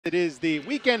It is the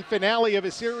weekend finale of a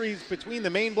series between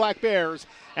the Maine Black Bears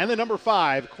and the number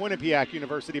 5 Quinnipiac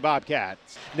University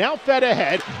Bobcats. Now fed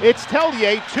ahead, it's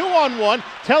Tellier, 2-on-1.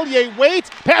 Tellier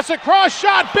waits, pass across,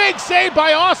 shot, big save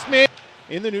by Osman.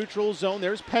 In the neutral zone,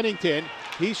 there's Pennington.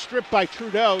 He's stripped by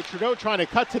Trudeau. Trudeau trying to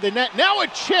cut to the net. Now a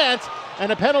chance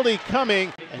and a penalty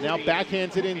coming. And now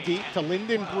backhands it in deep to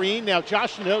Lyndon Green. Now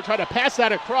Josh Nadeau trying to pass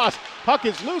that across. Puck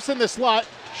is loose in the slot.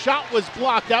 Shot was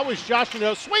blocked. That was Josh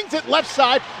Nadeau. Swings it left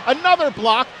side. Another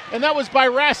block. And that was by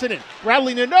Rassinen.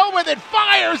 Bradley Nadeau with it.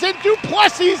 Fires. And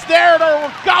Duplessis there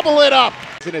to gobble it up.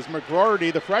 And as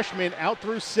McGroarty, the freshman, out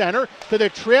through center to the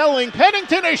trailing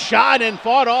Pennington. A shot and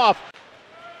fought off.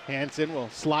 Hansen will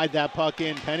slide that puck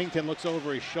in. Pennington looks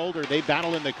over his shoulder. They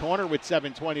battle in the corner with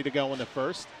 7:20 to go in the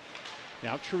first.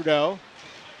 Now Trudeau.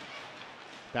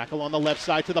 Back along the left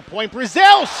side to the point.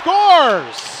 Brazil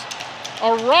scores!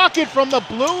 A rocket from the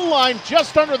blue line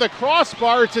just under the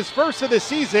crossbar. It's his first of the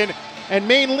season, and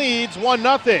Maine leads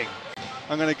 1-0.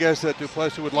 I'm going to guess that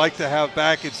Duplessis would like to have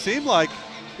back. It seemed like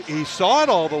he saw it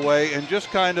all the way and just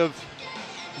kind of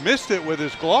missed it with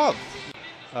his glove.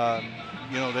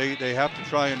 You know, they have to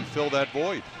try and fill that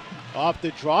void. Off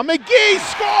the draw, McGee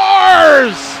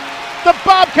scores! The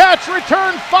Bobcats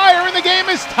return fire, and the game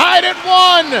is tied at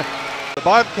 1. The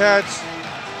Bobcats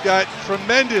got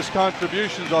tremendous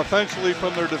contributions offensively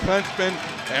from their defensemen,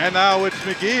 and now it's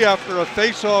McGee after a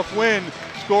face-off win,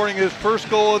 scoring his first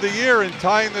goal of the year and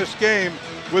tying this game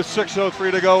with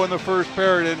 6:03 to go in the first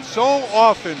period. And so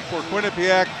often for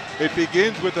Quinnipiac, it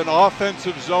begins with an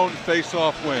offensive zone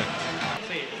face-off win.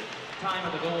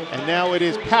 And now it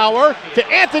is power to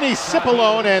Anthony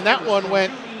Cipollone, and that one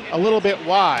went a little bit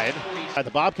wide.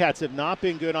 The Bobcats have not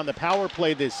been good on the power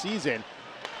play this season.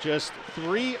 Just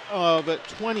 3 of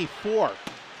 24.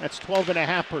 That's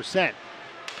 12.5%. And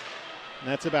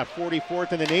that's about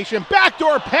 44th in the nation.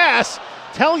 Backdoor pass.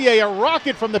 Tellier, a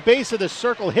rocket from the base of the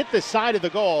circle, hit the side of the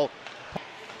goal.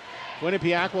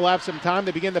 Quinnipiac will have some time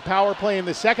to begin the power play in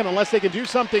the second unless they can do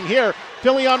something here.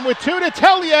 Fillion with 2 to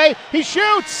Tellier. He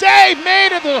shoots. Save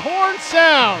made at the horn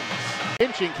sounds.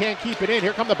 Pinching, can't keep it in.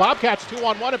 Here come the Bobcats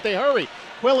 2-on-1 if they hurry.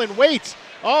 Quillen waits.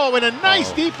 Oh, and a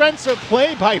nice defensive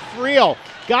play by Friel.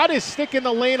 Got his stick in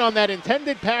the lane on that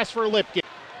intended pass for Lipkin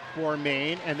for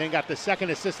Maine, and then got the second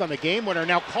assist on the game winner.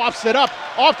 Now coughs it up.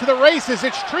 Off to the races.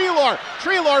 It's Treloar.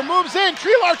 Treloar moves in.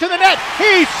 Treloar to the net.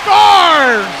 He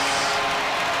scores!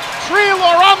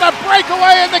 Treloar on the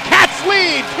breakaway, and the Cats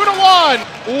lead 2-1.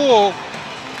 Uhl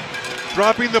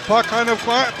dropping the puck kind of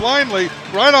blindly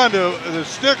right onto the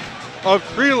stick of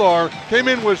Treloar. Came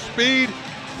in with speed,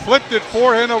 flipped it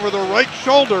forehand over the right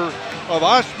shoulder of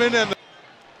Osman. And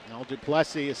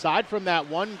Duplessis, aside from that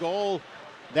one goal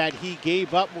that he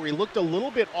gave up where he looked a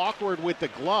little bit awkward with the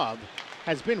glove,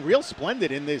 has been real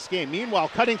splendid in this game. Meanwhile,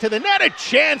 cutting to the net, a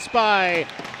chance by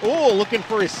looking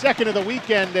for his second of the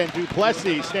weekend, and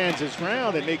Duplessis stands his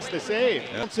ground and makes the save.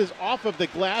 Bounces off of the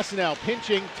glass now,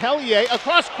 pinching Tellier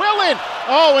across Quillen.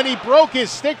 Oh, and he broke his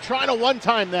stick trying to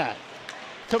one-time that.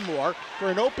 To Moore for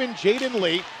an open Jaden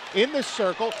Lee in the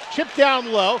circle, chipped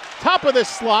down low, top of the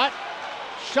slot.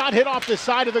 Shot hit off the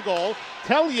side of the goal.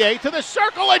 Tellier to the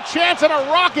circle, a chance, and a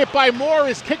rocket by Moore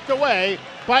is kicked away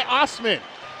by Osman.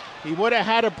 He would have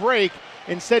had a break,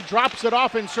 instead drops it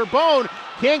off, and Serbone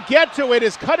can't get to it.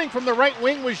 As cutting from the right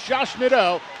wing was Josh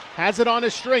Nadeau. Has it on a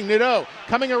string. Nadeau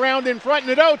coming around in front.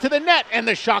 Nadeau to the net, and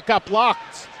the shot got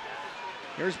blocked.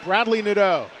 Here's Bradley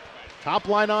Nadeau. Top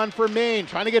line on for Maine,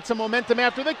 trying to get some momentum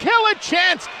after the kill. A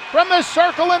chance from the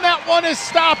circle, and that one is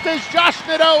stopped as Josh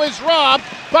Nadeau is robbed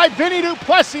by Vinny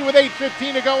Duplessis with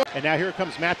 8:15 to go. And now here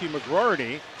comes Matthew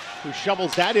McGroarty, who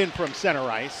shovels that in from center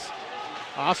ice.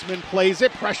 Osman plays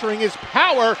it, pressuring his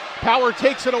Power. Power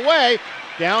takes it away.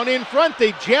 Down in front,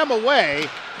 they jam away.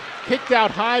 Kicked out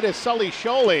high to Sully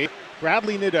Sholey.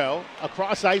 Bradley Nadeau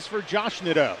across ice for Josh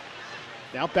Nadeau.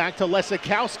 Now back to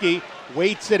Lesikowski,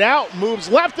 waits it out, moves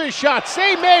left, a shot,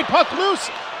 save made, puck loose,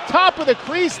 top of the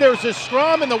crease, there's a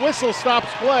Strom, and the whistle stops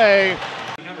play.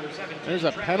 There's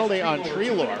a penalty on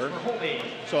Treloar,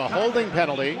 so a holding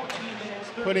penalty,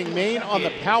 putting Maine on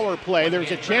the power play.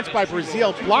 There's a chance by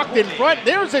Brazil, blocked in front,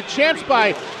 there's a chance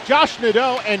by Josh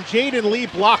Nadeau, and Jaden Lee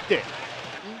blocked it.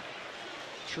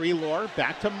 Treloar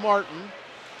back to Martin,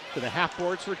 to the half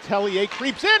boards for Tellier,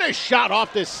 creeps in, a shot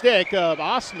off the stick of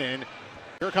Osman.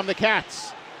 Here come the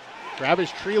Cats.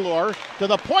 Travis Treloar to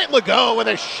the point. Legault with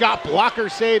a shot blocker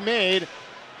save made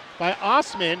by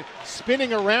Osman.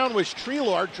 Spinning around was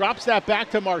Treelord, drops that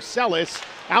back to Marcellus.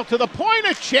 Out to the point,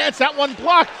 a chance, that one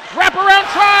blocked. Wraparound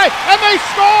try, and they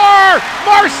score!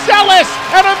 Marcellus,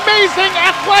 an amazing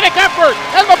athletic effort,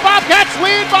 and the Bobcats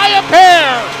lead by a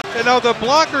pair! And now the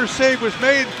blocker save was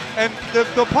made, and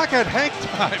the puck had hang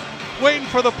time, waiting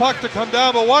for the puck to come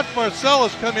down, but watch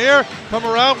Marcellus come here, come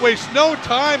around, waste no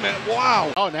time, and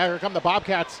wow. Oh, now here come the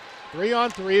Bobcats.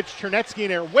 3-on-3, it's Chernetsky in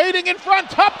there, waiting in front,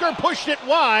 Tupker pushed it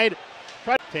wide.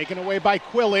 Taken away by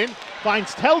Quillen,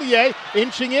 finds Tellier,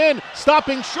 inching in,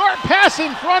 stopping short, pass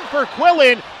in front for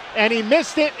Quillen, and he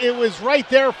missed it. It was right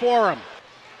there for him.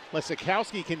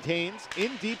 Lesikowski contains,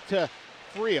 in deep to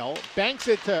Friel, banks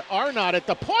it to Arnott at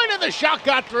the point, and the shot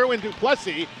got through, and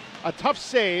Duplessis, a tough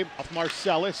save of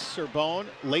Marcellus. Sorbonne,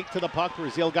 late to the puck,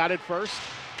 Brazil got it first.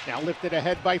 Now lifted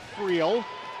ahead by Friel.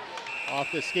 Off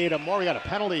the skate of Moore, we got a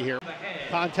penalty here.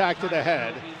 Contact to the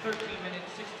head. 13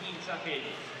 minutes, 16 seconds.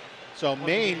 So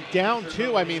Maine down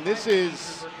 2. I mean, this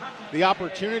is the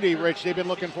opportunity, Rich, they've been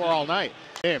looking for all night.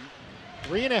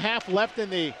 3.5 left in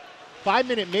the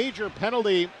 5-minute major,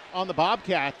 penalty on the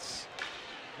Bobcats.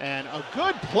 And a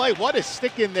good play. What a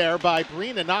stick in there by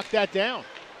Breen to knock that down.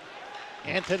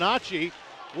 Antonacci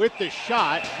with the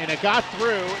shot, and it got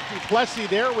through. Duplessis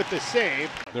there with the save.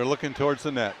 They're looking towards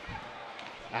the net.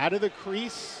 Out of the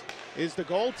crease is the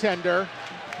goaltender,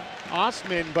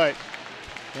 Osman, but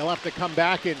he'll have to come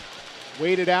back and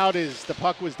wait it out as the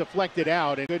puck was deflected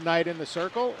out. And good night in the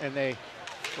circle, and they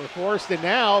were forced. And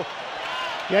now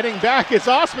getting back is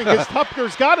Osman, because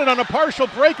Tupker's got it on a partial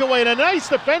breakaway, and a nice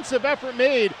defensive effort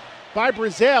made by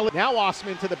Brazil. Now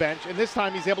Osman to the bench, and this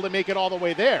time he's able to make it all the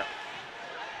way there.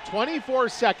 24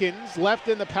 seconds left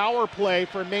in the power play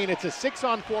for Maine. It's a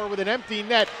 6-on-4 with an empty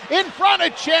net. In front, a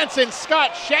chance, and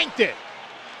Scott shanked it.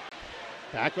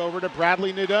 Back over to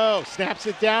Bradley Nadeau. Snaps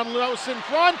it down, loose in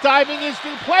front. Diving is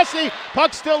Duplessis.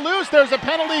 Puck still loose. There's a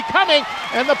penalty coming,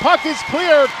 and the puck is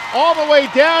cleared all the way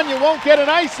down. You won't get an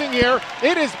icing here.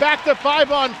 It is back to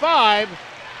 5-on-5.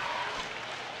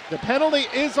 The penalty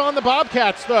is on the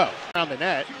Bobcats, though. Around the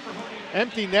net.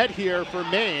 Empty net here for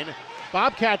Maine.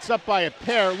 Bobcats up by a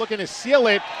pair, looking to seal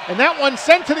it, and that one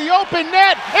sent to the open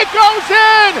net. It goes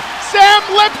in! Sam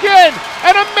Lipkin,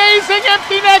 an amazing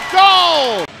empty net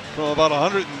goal! From about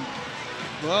 100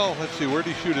 and, well, let's see, where'd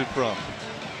he shoot it from?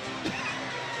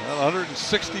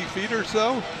 160 feet or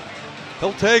so?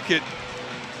 He'll take it.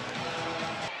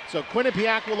 So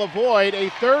Quinnipiac will avoid a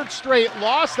third straight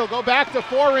loss. They'll go back to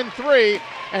 4-3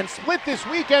 and split this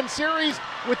weekend series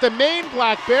with the Maine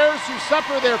Black Bears, who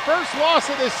suffer their first loss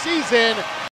of the season.